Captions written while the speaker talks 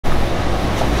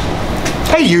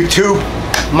Hey YouTube,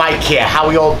 Mike here. How are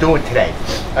we all doing today?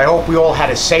 I hope we all had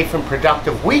a safe and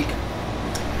productive week.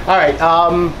 Alright,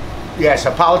 yes,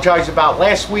 I apologize about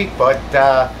last week, but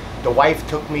the wife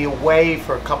took me away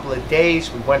for a couple of days.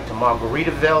 We went to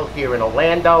Margaritaville here in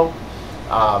Orlando.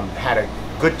 Had a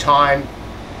good time.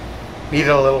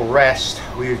 Needed a little rest.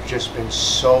 We've just been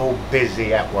so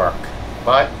busy at work.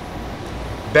 But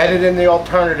better than the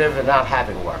alternative of not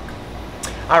having work.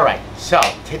 Alright, so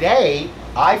today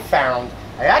I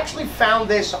actually found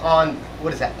this on,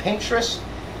 what is that, Pinterest?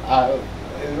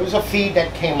 It was a feed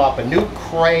that came up, a new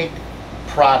Kreg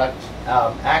product.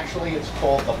 Actually, it's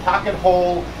called the Pocket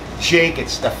Hole Jig.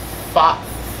 It's the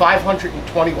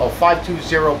 520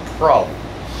 Pro.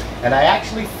 And I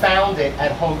actually found it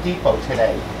at Home Depot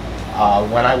today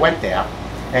when I went there.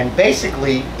 And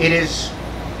basically, it is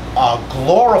a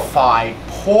glorified,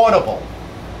 portable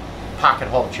pocket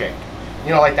hole jig. You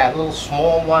know, like that little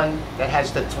small one that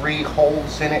has the 3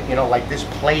 holes in it, you know, like this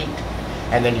plate,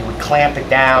 and then you would clamp it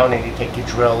down and you take your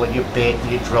drill and your bit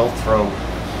and you drill through.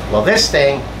 Well, this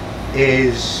thing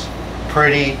is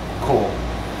pretty cool.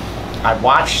 I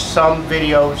watched some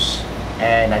videos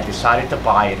and I decided to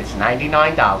buy it. It's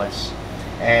 $99,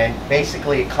 and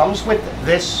basically it comes with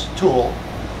this tool,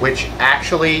 which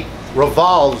actually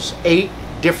revolves 8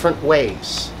 different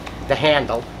ways, the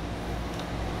handle.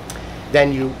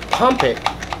 Then you pump it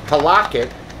to lock it,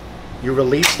 you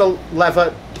release the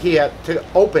lever here to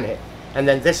open it, and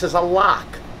then this is a lock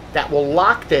that will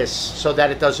lock this so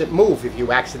that it doesn't move if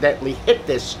you accidentally hit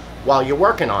this while you're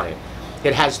working on it.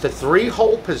 It has the 3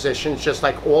 hole positions just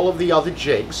like all of the other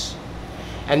jigs,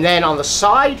 and then on the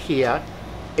side here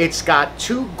it's got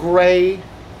 2 gray,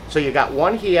 so you got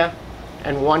one here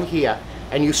and one here,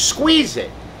 and you squeeze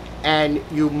it and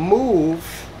you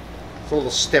move. It's a little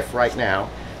stiff right now.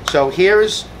 So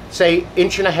here's, say, 1.5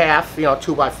 inches, you know,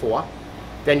 2x4.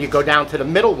 Then you go down to the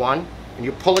middle one and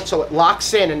you pull it so it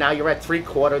locks in, and now you're at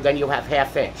 3/4, then you have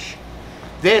 1/2 inch.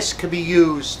 This could be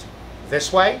used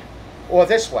this way or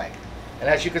this way. And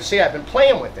as you can see, I've been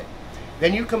playing with it.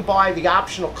 Then you can buy the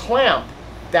optional clamp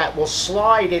that will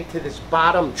slide into this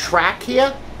bottom track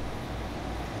here,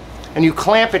 and you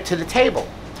clamp it to the table.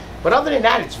 But other than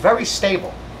that, it's very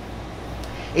stable.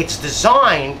 It's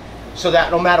designed so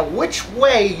that no matter which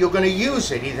way you're going to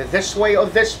use it, either this way or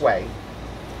this way.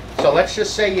 So let's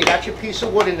just say you got your piece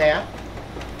of wood in there,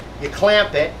 you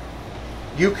clamp it,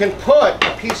 you can put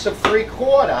a piece of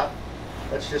 3/4,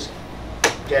 let's just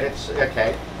get it,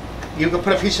 okay, you can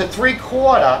put a piece of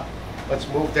 3/4, let's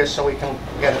move this so we can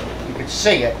get it, you can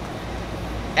see it,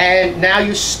 and now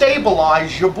you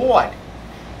stabilize your board.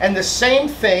 And the same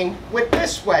thing with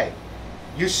this way,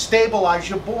 you stabilize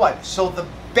your board. So the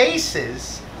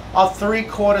bases are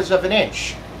 3/4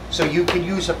 inch. So you can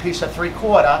use a piece of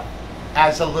 3/4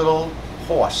 as a little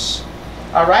horse.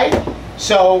 All right?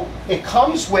 So it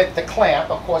comes with the clamp.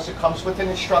 Of course, it comes with an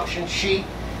instruction sheet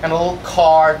and a little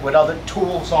card with other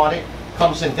tools on it.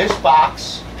 Comes in this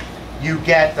box. You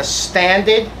get the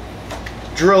standard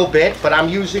drill bit, but I'm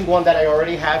using one that I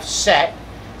already have set.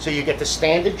 So you get the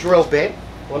standard drill bit.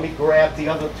 Let me grab the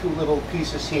other 2 little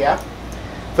pieces here.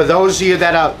 For those of you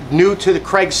that are new to the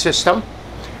Kreg system,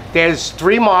 there's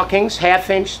 3 markings, 1/2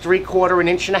 inch, 3/4, and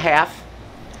 1.5 inches.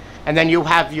 And then you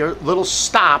have your little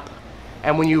stop.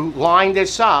 And when you line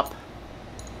this up,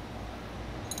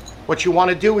 what you want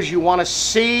to do is you want to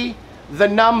see the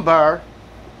number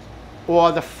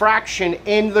or the fraction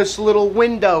in this little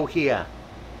window here.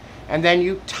 And then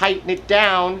you tighten it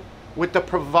down with the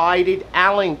provided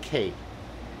Allen key.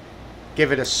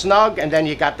 Give it a snug, and then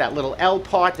you got that little L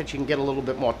part that you can get a little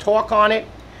bit more torque on it.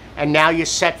 And now you're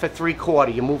set for 3/4.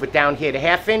 You move it down here to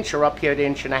 1/2 inch or up here to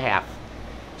 1.5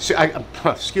 inches.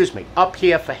 So, excuse me, up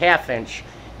here for 1/2 inch,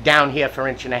 down here for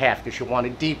 1.5 inches because you want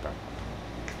it deeper.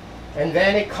 And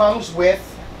then it comes with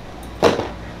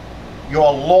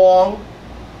your long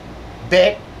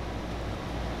bit.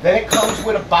 Then it comes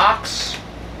with a box.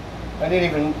 I didn't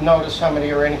even notice how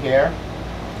many are in here.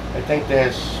 I think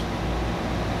there's,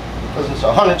 doesn't say,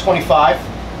 125.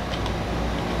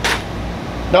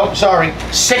 Nope, sorry,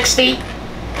 60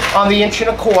 on the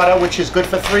 1.25 inch, which is good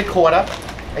for 3/4,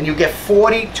 and you get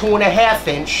 40 2.5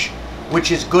 inch,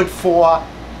 which is good for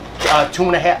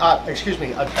 2.5. Excuse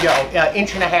me, 1.5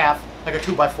 inch, like a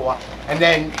 2x4. And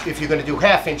then if you're going to do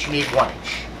 1/2 inch, you need 1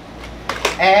 inch.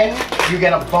 And you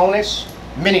get a bonus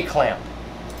mini clamp,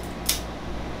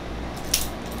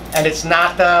 and it's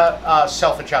not the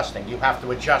self-adjusting. You have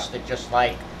to adjust it just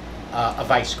like a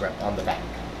vice grip on the back.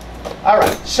 All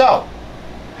right, so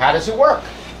how does it work?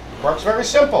 It works very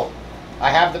simple.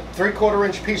 I have the 3/4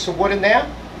 inch piece of wood in there.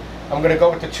 I'm going to go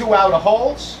with the 2 outer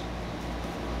holes.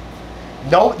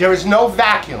 No, there is no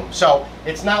vacuum. So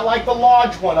it's not like the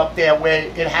large one up there where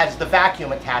it has the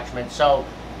vacuum attachment. So,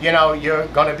 you know, you're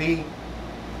going to be,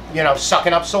 you know,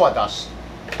 sucking up sawdust.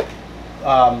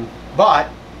 But,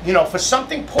 you know, for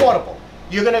something portable,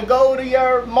 you're going to go to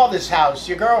your mother's house,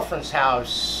 your girlfriend's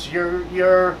house,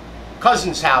 your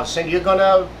cousin's house, and you're going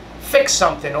to fix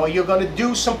something, or you're going to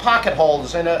do some pocket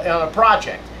holes in a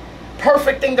project.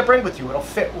 Perfect thing to bring with you. It'll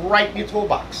fit right in your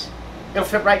toolbox. It'll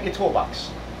fit right in your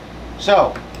toolbox.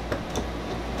 So,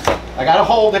 I got to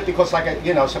hold it because, like,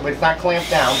 you know, so it's not clamped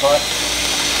down, but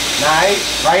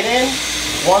nice, right in,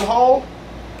 one hole.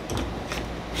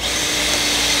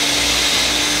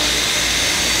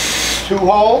 Two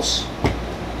holes.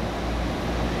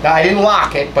 Now, I didn't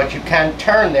lock it, but you can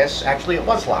turn this. Actually, it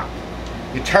was locked.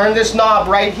 You turn this knob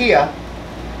right here,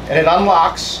 and it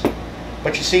unlocks.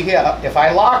 But you see here, if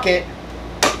I lock it,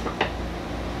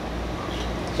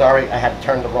 sorry, I had to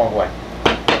turn the wrong way.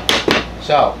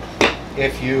 So,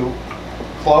 if you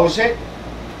close it,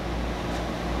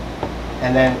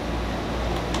 and then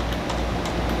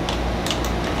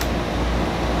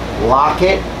lock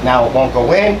it, now it won't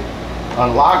go in,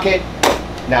 unlock it,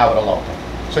 now it'll open.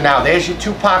 So now there's your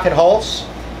two pocket holes.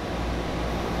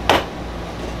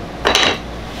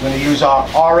 I'm going to use our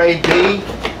RAB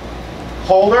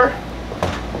holder.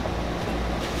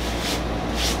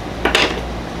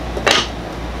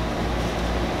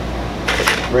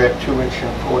 Grab 2"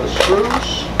 1/4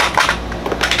 screws.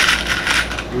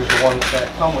 Use the ones that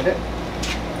come with it.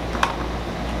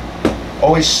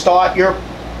 Always start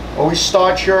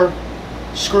your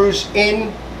screws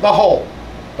in the hole.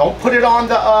 Don't put it on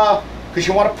the because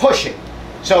you want to push it.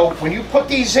 So when you put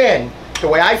these in, the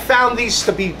way I found these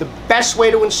to be the best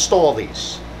way to install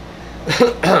these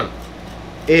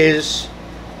is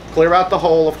clear out the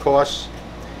hole, of course.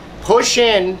 Push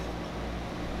in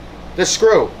the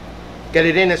screw. Get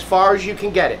it in as far as you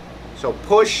can get it. So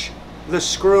push the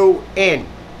screw in.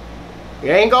 It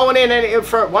ain't going in any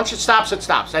for once it stops, it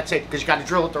stops. That's it, because you got to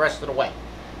drill it the rest of the way.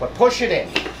 But push it in.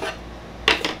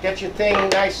 Get your thing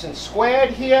nice and squared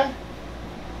here.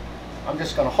 I'm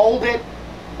just going to hold it.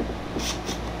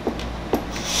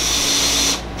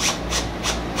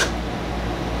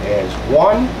 There's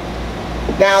one.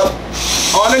 Now,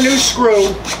 on a new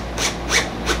screw,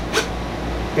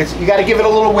 you got to give it a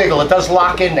little wiggle. It does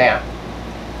lock in there.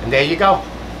 And there you go.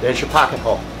 There's your pocket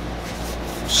hole.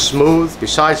 Smooth,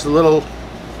 besides the little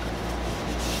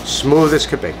smooth as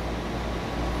could be.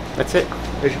 That's it.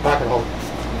 There's your pocket hole.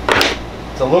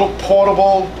 It's a little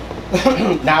portable.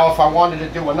 Now if I wanted to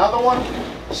do another one,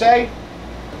 say,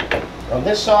 on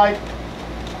this side,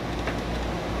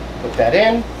 put that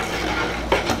in,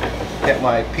 get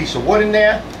my piece of wood in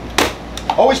there.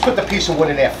 Always put the piece of wood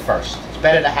in there first. It's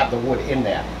better to have the wood in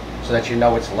there so that you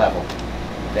know it's level.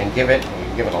 Then you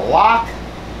can give it a lock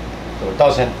so it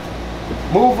doesn't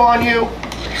move on you.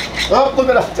 Oh, look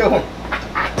what I'm doing.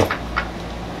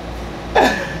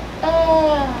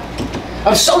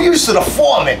 I'm so used to the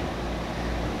foreman.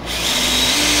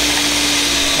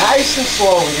 Nice and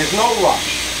slowly, there's no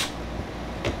rush.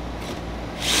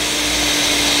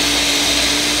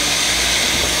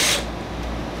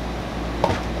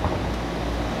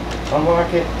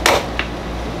 Unlock it.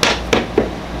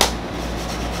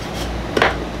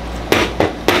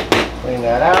 Clean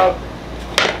that out.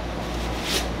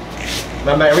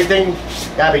 Remember, everything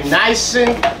gotta be nice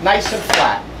and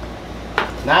flat.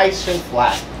 Nice and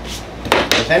flat.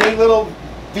 Because any little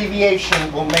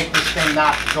deviation will make this thing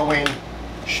not go in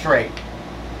straight.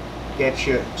 Get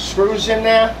your screws in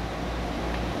there.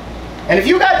 And if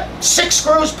you got 6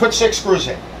 screws, put 6 screws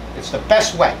in. It's the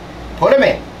best way. Put them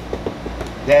in.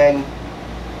 Then,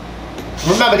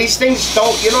 remember, these things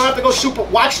you don't have to go super,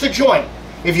 watch the joint.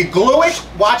 If you glue it,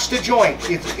 watch the joint.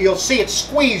 You'll see it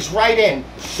squeeze right in.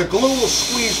 The glue will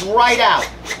squeeze right out.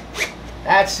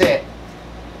 That's it.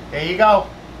 There you go.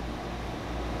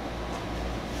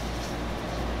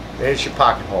 There's your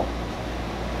pocket hole.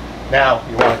 Now,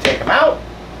 you want to take them out,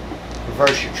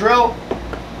 reverse your drill.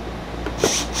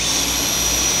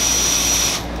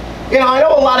 You know, I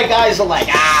know a lot of guys are like,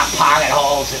 pocket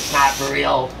holes, it's not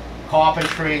real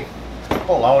carpentry,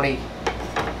 baloney.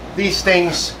 These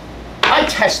things, I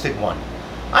tested one.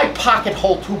 I pocket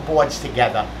hole 2 boards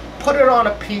together, put it on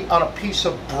a piece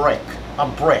of brick,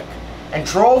 and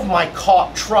drove my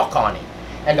truck on it,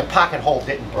 and the pocket hole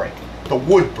didn't break. The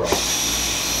wood broke.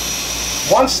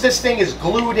 Once this thing is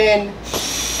glued in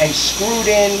and screwed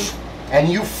in, and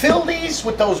you fill these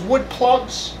with those wood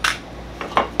plugs,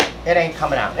 it ain't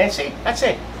coming out. And see, that's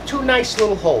it. 2 nice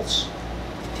little holes.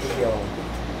 There we go.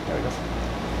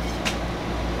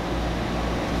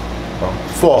 Well,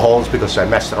 4 holes because I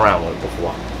messed around with it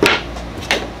before.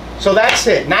 So that's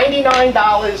it,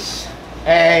 $99,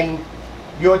 and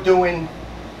you're doing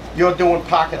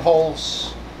pocket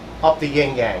holes up the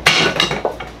yin yang.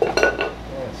 I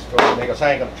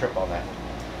ain't gonna trip on that.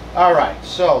 All right,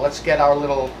 so let's get our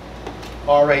little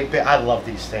RA bit. I love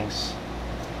these things.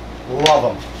 Love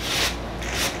them.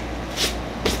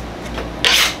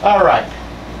 All right.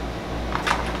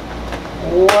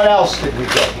 What else did we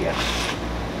get here?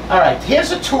 All right,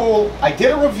 here's a tool I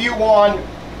did a review on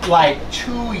like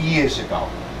 2 years ago.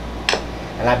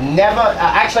 And I've never,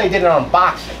 actually I did an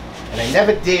unboxing, and I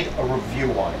never did a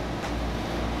review on it.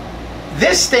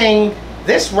 This thing,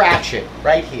 this ratchet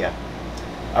right here,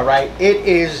 all right, it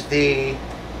is the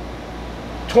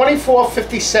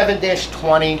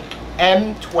 2457-20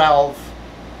 M12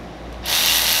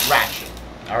 ratchet,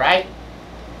 all right?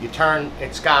 You turn,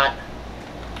 it's got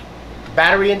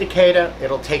battery indicator.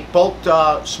 It'll take both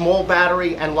small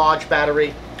battery and large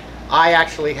battery. I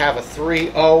actually have a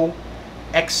 3.0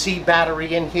 XC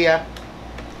battery in here.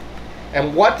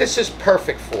 And what this is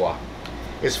perfect for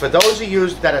is for those of you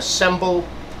that assemble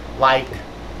like,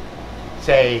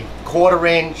 say, 1/4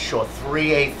 inch or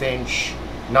 3/8 inch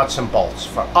nuts and bolts.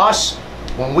 For us,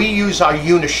 when we use our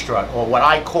unistrut, or what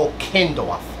I call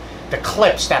Kindorf, the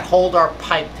clips that hold our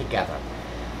pipe together,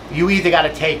 you either got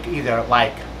to take either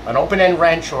like an open-end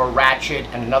wrench or a ratchet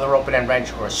and another open-end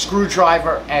wrench, or a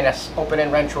screwdriver and an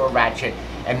open-end wrench or a ratchet,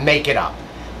 and make it up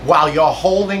while you're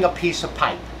holding a piece of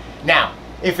pipe. Now,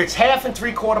 if it's 1/2 and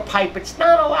 3/4 pipe, it's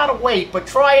not a lot of weight, but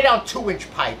try it on 2-inch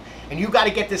pipe, and you got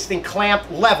to get this thing clamped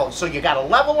level. So you got a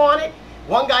level on it,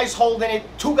 one guy's holding it,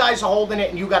 2 guys are holding it,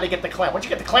 and you got to get the clamp. Once you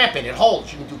get the clamp in, it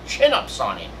holds. You can do chin-ups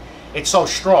on it. It's so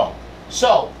strong.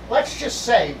 So let's just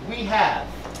say we have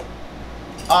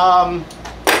a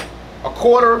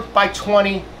 1/4 by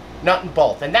 20 nut and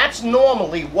bolt, and that's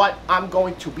normally what I'm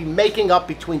going to be making up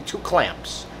between 2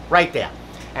 clamps right there.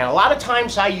 And a lot of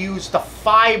times I use the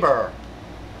fiber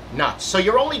nuts, so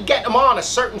you're only getting them on a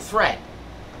certain thread.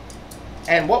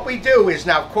 And what we do is,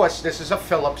 now of course this is a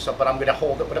Phillips, but I'm going to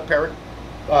hold it with a pair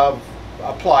of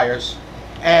pliers,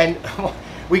 and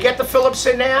we get the Phillips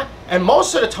in there, and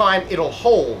most of the time it'll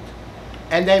hold,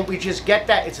 and then we just get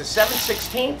that. It's a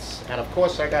 7/16, and of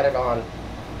course I got it on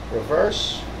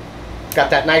reverse. Got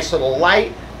that nice little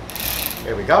light.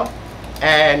 There we go.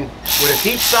 And with a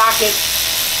deep socket,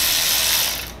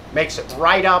 makes it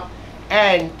right up,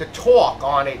 and the torque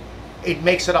on it, it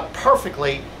makes it up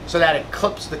perfectly so that it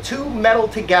clips the 2 metal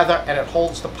together and it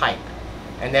holds the pipe.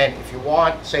 And then if you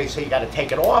want, say you got to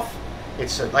take it off,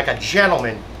 it's like a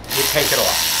gentleman, you take it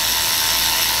off.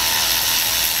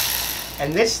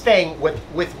 And this thing with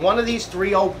one of these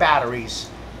 3.0 batteries,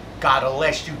 gotta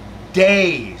last you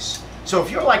days. So if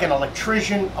you're like an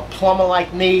electrician, a plumber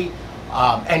like me,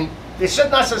 and it's not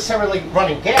necessarily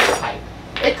running gas pipe,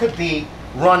 it could be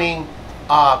running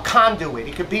conduit,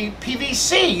 it could be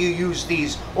PVC you use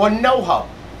these, or no-hub.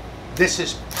 This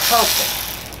is perfect.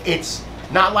 It's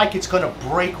not like it's going to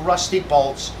break rusty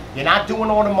bolts. You're not doing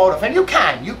automotive, and you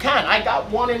can. I got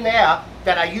one in there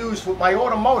that I use with my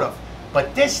automotive,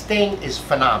 but this thing is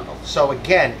phenomenal. So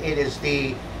again, it is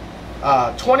the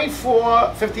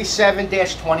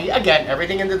 2457-20. Again,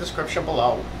 everything in the description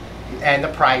below, and the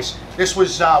price. This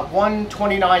was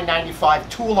 $129.95,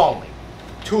 tool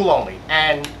only,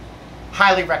 and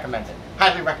highly recommended.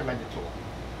 Highly recommended tool.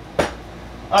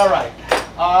 All right,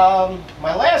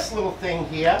 my last little thing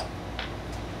here.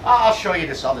 I'll show you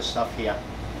this other stuff here.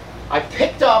 I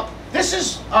picked up. This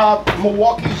is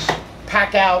Milwaukee's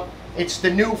Packout. It's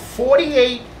the new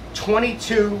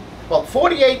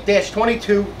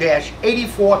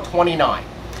 48-22-8429.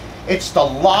 It's the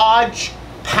large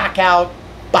Packout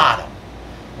bottom,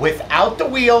 without the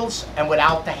wheels and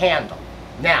without the handle.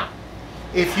 Now,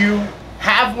 if you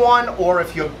have one, or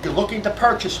if you're looking to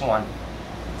purchase one,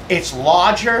 it's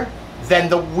larger than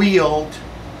the wheeled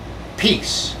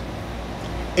piece.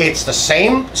 It's the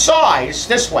same size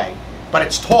this way, but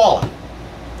it's taller.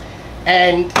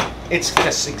 And it's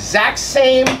this exact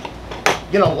same,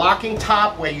 locking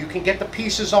top where you can get the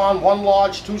pieces on, 1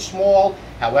 large, 2 small,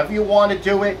 however you want to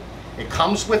do it. It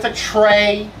comes with a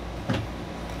tray.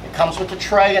 It comes with a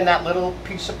tray and that little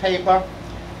piece of paper,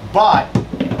 but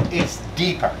it's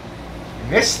deeper.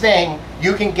 And this thing,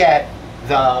 you can get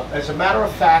as a matter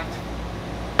of fact,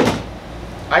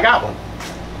 I got one.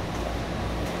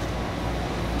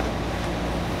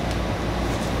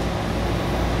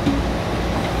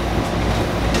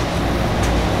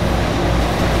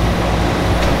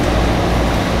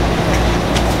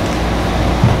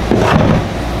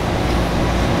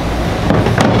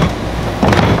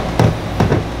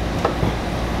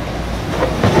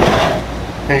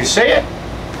 Can you see it?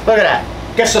 Look at that.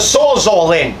 Guess the saw's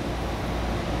all in.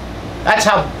 That's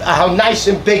how nice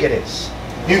and big it is.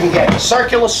 You can get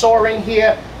circular saw in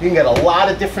here. You can get a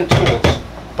lot of different tools.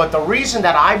 But the reason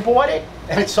that I bought it,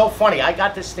 and it's so funny, I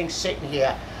got this thing sitting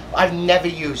here. I've never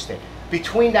used it.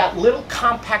 Between that little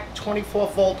compact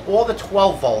 24 volt or the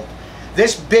 12 volt,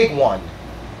 this big one,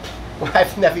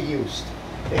 I've never used.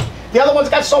 The other one's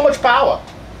got so much power.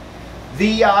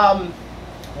 The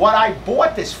what I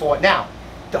bought this for, now,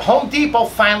 the Home Depot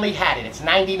finally had it. It's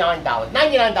 $99.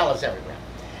 $99 everywhere.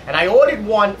 And I ordered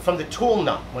one from the Tool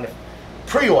Nut when it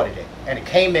pre-ordered it, and it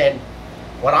came in.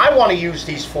 What I want to use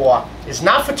these for is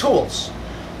not for tools.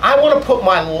 I want to put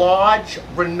my large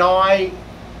Rinnai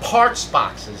parts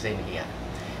boxes in here.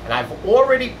 And I've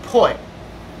already put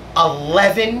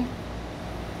 11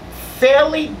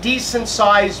 fairly decent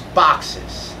sized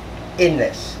boxes in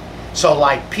this. So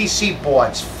like PC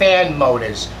boards, fan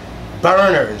motors,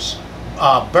 burners,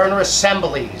 burner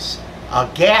assemblies,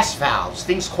 gas valves,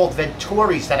 things called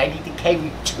Venturis that I need to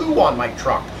carry 2 on my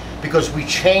truck because we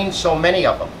changed so many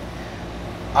of them.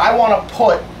 I want to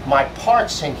put my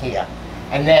parts in here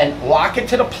and then lock it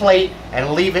to the plate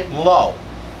and leave it low,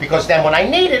 because then when I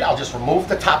need it, I'll just remove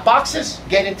the top boxes,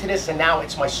 get into this, and now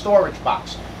it's my storage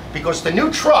box. Because the new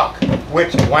truck,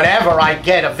 which whenever I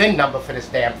get a VIN number for this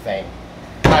damn thing,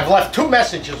 I've left 2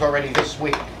 messages already this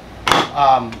week.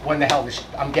 When the hell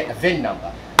I'm getting a VIN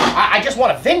number. I just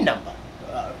want a VIN number.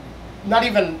 Not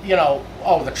even, you know,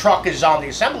 oh, the truck is on the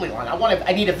assembly line.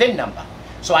 I need a VIN number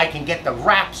so I can get the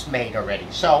wraps made already.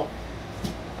 So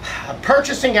I'm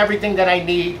purchasing everything that I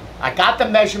need. I got the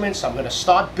measurements. I'm going to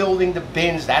start building the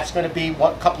bins. That's going to be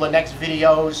a couple of next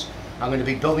videos. I'm going to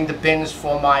be building the bins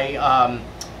for my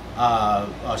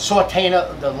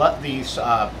Sortainer,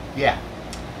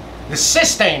 the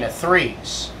Sustainer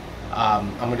 3s.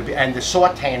 I'm going to be, and the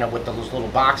Sortainer with those little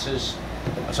boxes.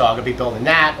 So I'm going to be building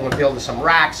that. I'm going to build some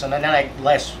racks, and then a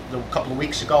couple of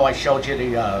weeks ago I showed you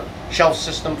the shelf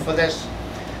system for this.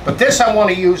 But this I want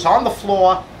to use on the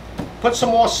floor, put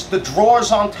some more the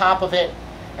drawers on top of it,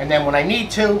 and then when I need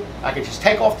to, I can just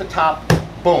take off the top,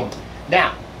 boom.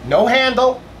 Now, no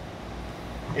handle.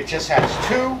 It just has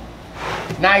 2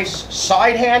 nice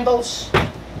side handles,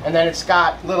 and then it's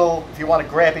got little, if you want to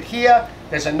grab it here,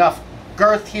 there's enough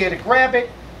girth here to grab it,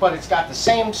 but it's got the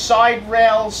same side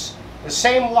rails, the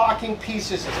same locking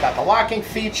pieces. It's got the locking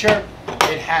feature.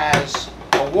 It has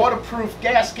a waterproof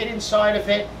gasket inside of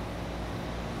it.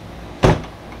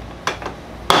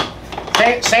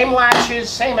 Same latches,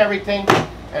 same everything,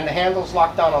 and the handle's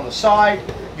locked down on the side.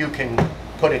 You can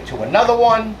put it to another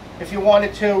one if you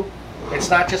wanted to. It's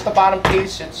not just a bottom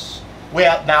piece. It's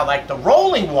where now, like the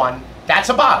rolling one, that's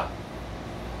a bottom.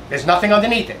 There's nothing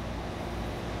underneath it.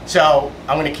 So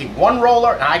I'm going to keep 1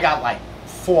 roller, and I got like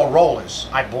 4 rollers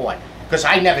I bought because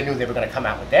I never knew they were going to come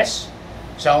out with this.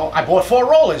 So I bought 4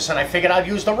 rollers, and I figured I'd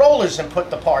use the rollers and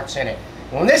put the parts in it.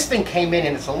 When this thing came in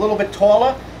and it's a little bit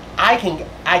taller,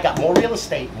 I got more real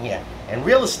estate in here, and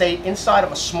real estate inside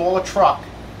of a smaller truck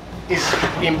is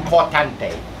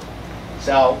importante.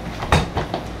 So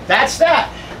that's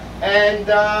that. And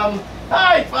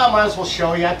I might as well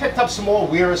show you. I picked up some more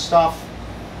Weira stuff.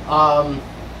 I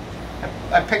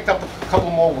picked up a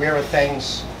couple more Weira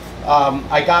things.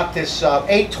 I got this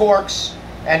 8 Torx,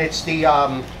 and it's the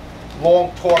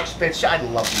long Torx bits. I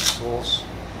love these tools.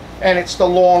 And it's the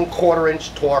long 1/4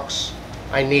 inch Torx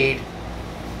I need.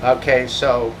 Okay,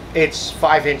 so it's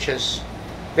 5 inches.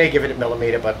 They give it a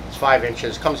millimeter, but it's 5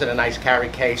 inches. Comes in a nice carry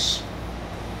case.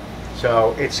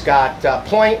 So it's got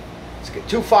point. It's got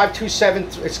 2527.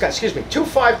 It's got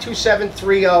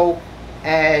 252730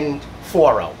 and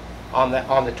 40 on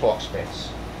the Torx bits.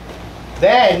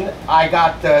 Then I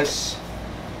got this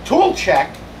tool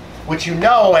check, which you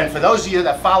know, and for those of you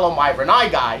that follow my Rinnai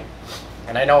guide,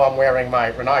 and I know I'm wearing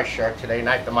my Rinnai shirt today,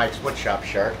 not the Mike's Woodshop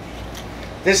shirt.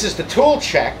 This is the tool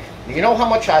check. You know how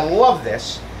much I love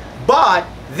this, but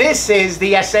this is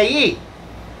the SAE.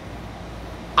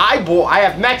 I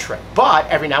have metric, but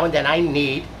every now and then I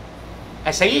need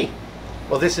SAE.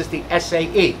 Well, this is the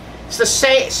SAE. It's the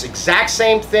same, it's the exact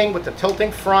same thing with the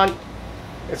tilting front.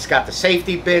 It's got the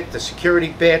safety bit, the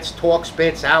security bits, Torx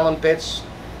bits, Allen bits.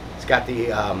 It's got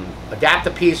the adapter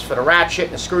piece for the ratchet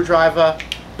and the screwdriver.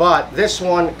 But this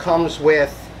one comes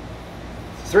with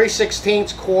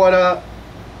 3/16 quarter,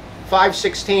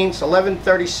 5/16,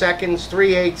 11/32,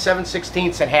 3/8,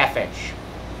 7/16, and 1/2 inch.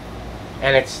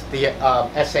 And it's the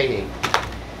SAE.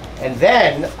 And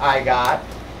then I got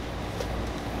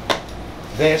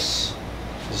this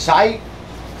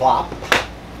Zyklop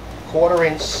 1/4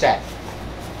 inch set.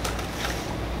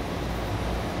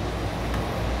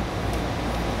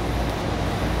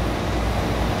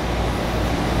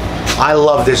 I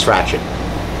love this ratchet.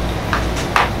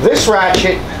 This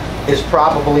ratchet is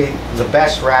probably the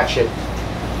best ratchet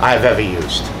I've ever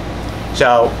used.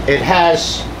 So it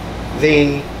has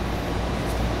the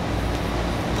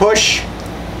push.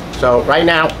 So right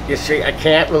now, you see, I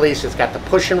can't release. It's got the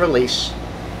push and release.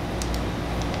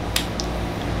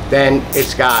 Then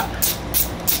it's got,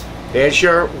 there's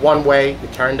your one way, you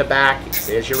turn the back,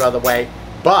 there's your other way,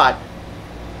 but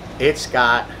it's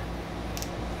got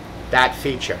that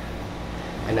feature.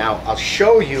 And now I'll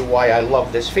show you why I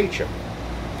love this feature.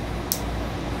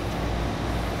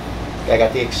 I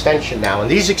got the extension now,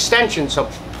 and these extensions, so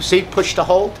see, push to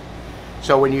hold.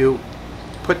 So when you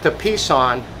put the piece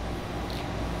on,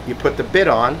 you put the bit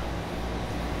on,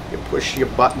 you push your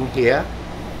button here.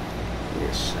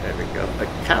 Yes, there we go. But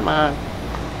come on.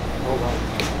 Hold on.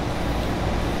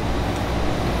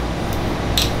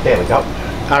 There we go.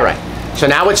 All right. So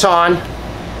now it's on.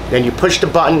 Then you push the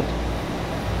button.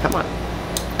 Come on.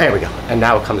 There we go. And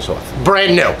now it comes off.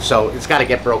 Brand new. So it's got to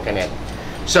get broken in.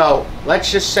 So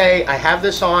let's just say I have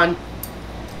this on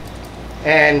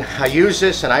and I use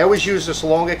this, and I always use this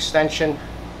long extension,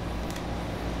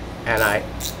 and I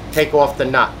take off the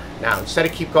nut. Now instead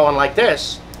of keep going like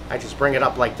this, I just bring it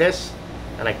up like this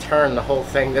and I turn the whole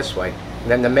thing this way.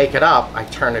 And then to make it up, I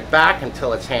turn it back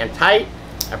until it's hand tight.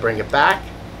 I bring it back,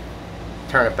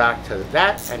 turn it back to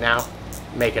that, and now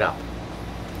make it up.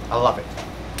 I love it.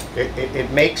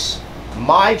 It makes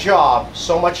my job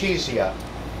so much easier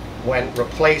when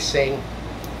replacing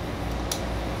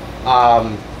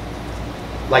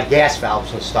like gas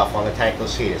valves and stuff on the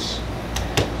tankless heaters.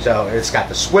 So it's got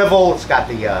the swivel, it's got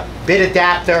the bit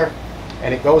adapter,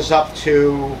 and it goes up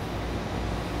to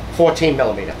 14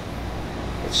 millimeter.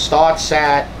 It starts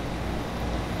at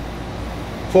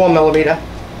 4 millimeter,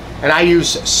 and I use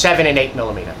 7 and 8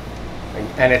 millimeter.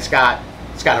 And it's got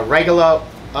a regular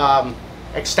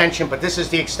extension, but this is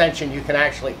the extension you can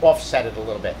actually offset it a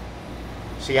little bit.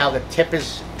 See how the tip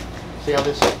is? See how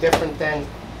this is different than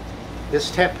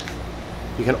this tip?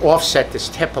 You can offset this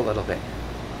tip a little bit.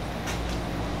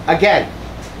 Again,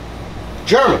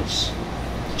 Germans,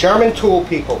 German tool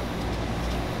people,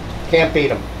 can't beat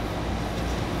them.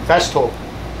 Best tool,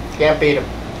 can't beat them.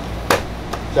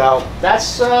 So that's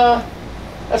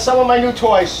some of my new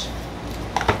toys,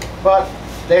 but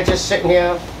they're just sitting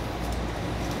here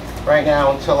right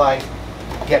now until I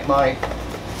get my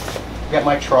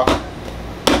truck.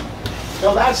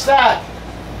 So that's that.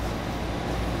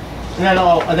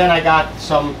 And then I got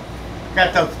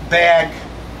the bag,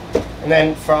 and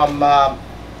then from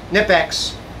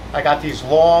Nipex I got these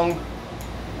long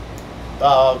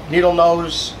needle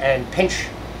nose and pinch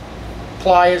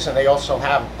pliers, and they also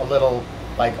have a little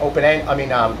like open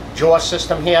end, jaw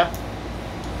system here.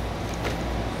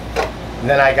 And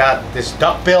then I got this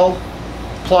duckbill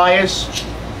pliers,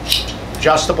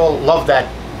 adjustable. Love that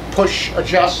push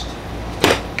adjust.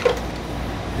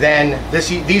 Then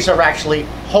these are actually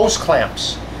hose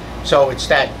clamps. So it's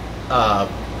that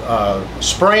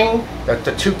spring,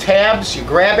 the two tabs. You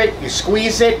grab it, you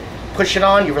squeeze it, push it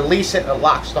on, you release it, and it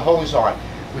locks the hose on.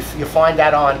 You find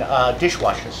that on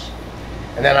dishwashers.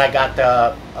 And then I got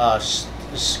the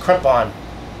crimp-on,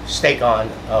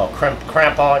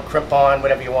 crimp-on,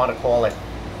 whatever you want to call it,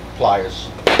 pliers.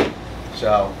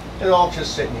 So they're all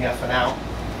just sitting here for now.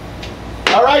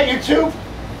 All right, YouTube.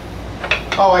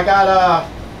 Oh,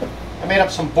 I made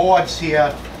up some boards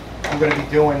here. I'm going to be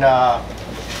doing a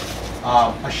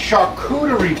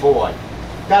charcuterie board.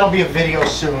 That'll be a video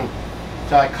soon.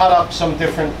 So I cut up some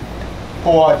different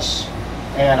boards,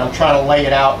 and I'm trying to lay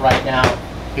it out right now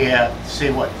here to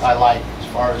see what I like as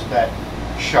far as that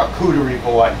charcuterie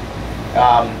board.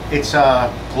 It's a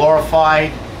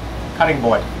glorified cutting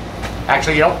board.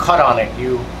 Actually, you don't cut on it.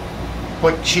 You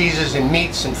put cheeses and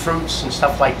meats and fruits and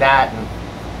stuff like that, and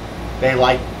they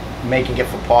like making it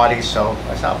for parties, so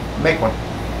that's how I make one.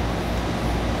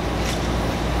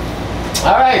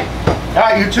 All right,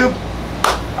 YouTube.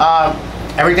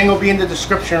 Everything will be in the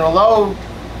description below.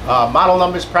 Model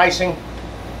numbers, pricing.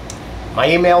 My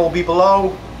email will be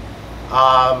below.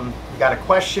 You got a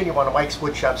question, you want a Mike's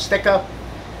Woodshop sticker,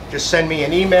 just send me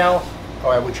an email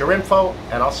or with your info,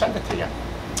 and I'll send it to you.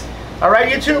 All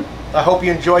right, YouTube. I hope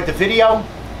you enjoyed the video.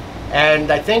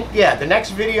 And I think, yeah, the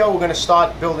next video we're going to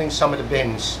start building some of the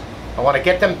bins. I want to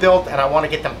get them built, and I want to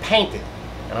get them painted,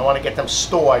 and I want to get them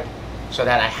stored so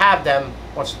that I have them,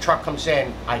 once the truck comes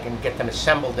in, I can get them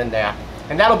assembled in there.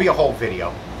 And that'll be a whole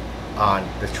video on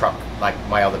the truck, like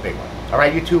my other big one. All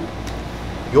right, YouTube,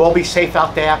 you all be safe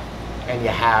out there, and you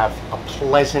have a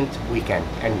pleasant weekend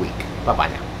and week. Bye-bye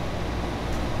now.